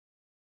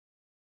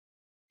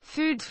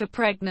Food for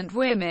pregnant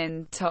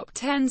women. Top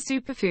 10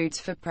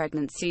 superfoods for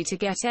pregnancy to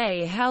get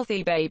a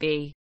healthy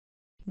baby.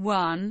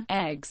 1.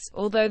 Eggs.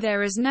 Although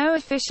there is no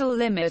official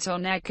limit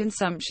on egg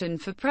consumption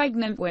for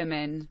pregnant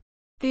women,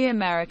 the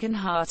American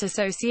Heart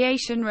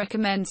Association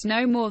recommends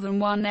no more than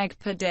 1 egg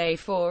per day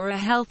for a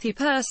healthy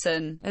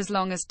person, as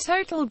long as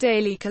total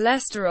daily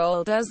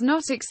cholesterol does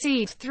not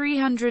exceed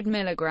 300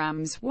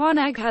 milligrams. 1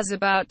 egg has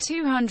about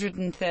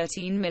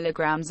 213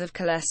 milligrams of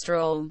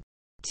cholesterol.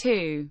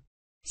 2.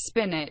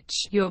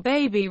 Spinach. Your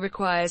baby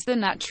requires the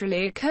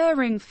naturally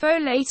occurring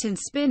folate in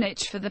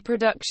spinach for the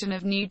production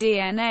of new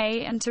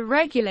DNA and to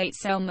regulate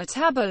cell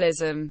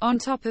metabolism, on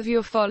top of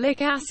your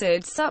folic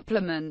acid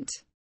supplement.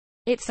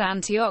 Its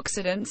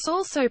antioxidants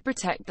also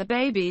protect the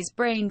baby's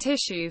brain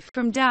tissue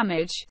from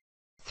damage.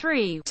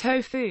 3.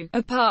 Tofu.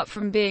 Apart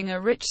from being a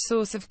rich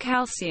source of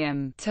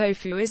calcium,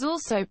 tofu is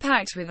also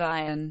packed with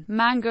iron,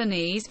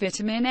 manganese,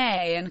 vitamin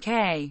A and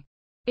K.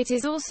 It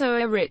is also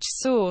a rich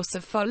source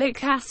of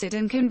folic acid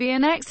and can be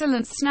an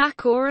excellent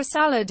snack or a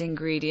salad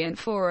ingredient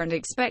for an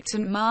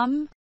expectant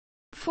mom.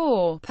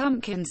 4.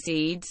 Pumpkin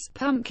seeds.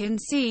 Pumpkin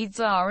seeds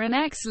are an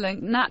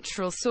excellent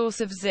natural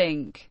source of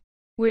zinc,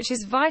 which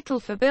is vital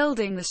for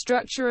building the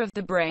structure of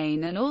the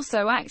brain and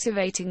also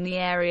activating the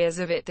areas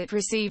of it that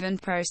receive and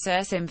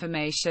process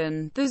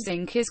information. The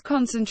zinc is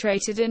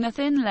concentrated in a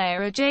thin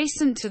layer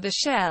adjacent to the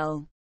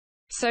shell,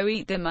 so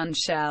eat them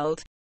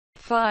unshelled.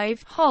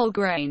 5. Whole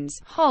grains.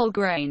 Whole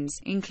grains,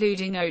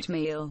 including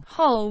oatmeal,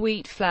 whole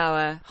wheat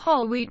flour,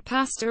 whole wheat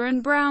pasta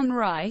and brown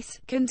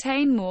rice,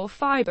 contain more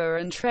fiber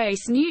and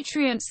trace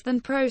nutrients than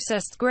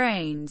processed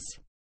grains,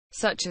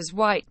 such as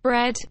white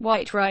bread,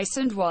 white rice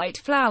and white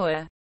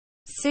flour.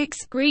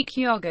 6. Greek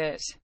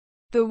yogurt.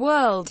 The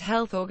World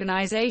Health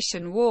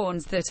Organization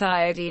warns that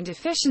iodine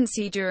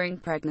deficiency during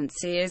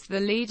pregnancy is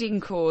the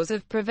leading cause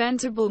of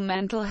preventable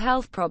mental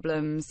health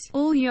problems.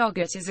 All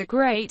yogurt is a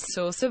great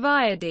source of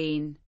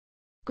iodine.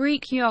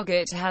 Greek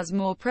yogurt has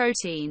more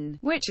protein,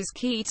 which is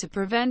key to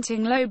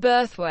preventing low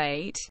birth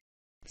weight.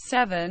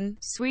 7.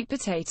 Sweet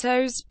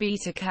potatoes.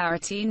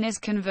 Beta-carotene is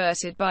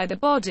converted by the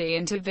body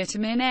into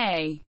vitamin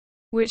A,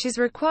 which is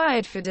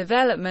required for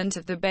development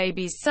of the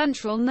baby's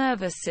central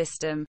nervous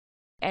system.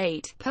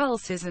 8.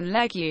 Pulses and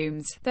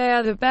legumes. They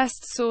are the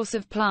best source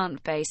of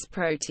plant-based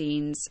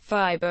proteins,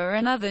 fiber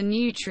and other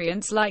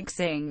nutrients like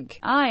zinc,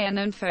 iron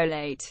and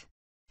folate.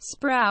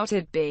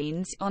 Sprouted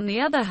beans, on the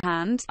other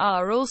hand,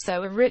 are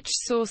also a rich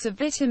source of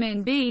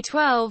vitamin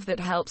B12 that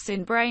helps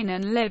in brain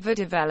and liver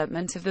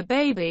development of the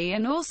baby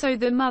and also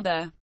the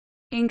mother.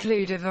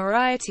 Include a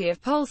variety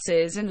of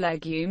pulses and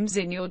legumes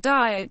in your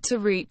diet to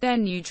reap their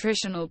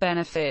nutritional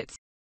benefits.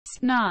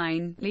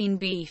 9. Lean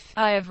beef.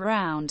 Eye of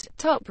round,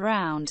 top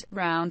round,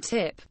 round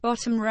tip,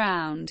 bottom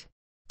round.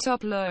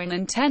 Top loin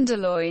and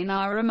tenderloin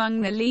are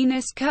among the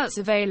leanest cuts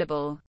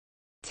available.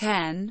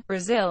 10.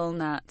 Brazil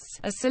nuts.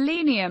 A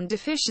selenium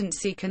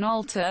deficiency can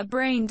alter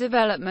brain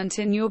development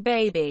in your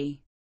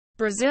baby.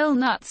 Brazil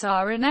nuts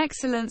are an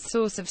excellent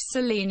source of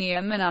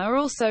selenium and are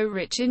also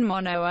rich in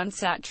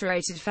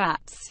monounsaturated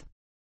fats.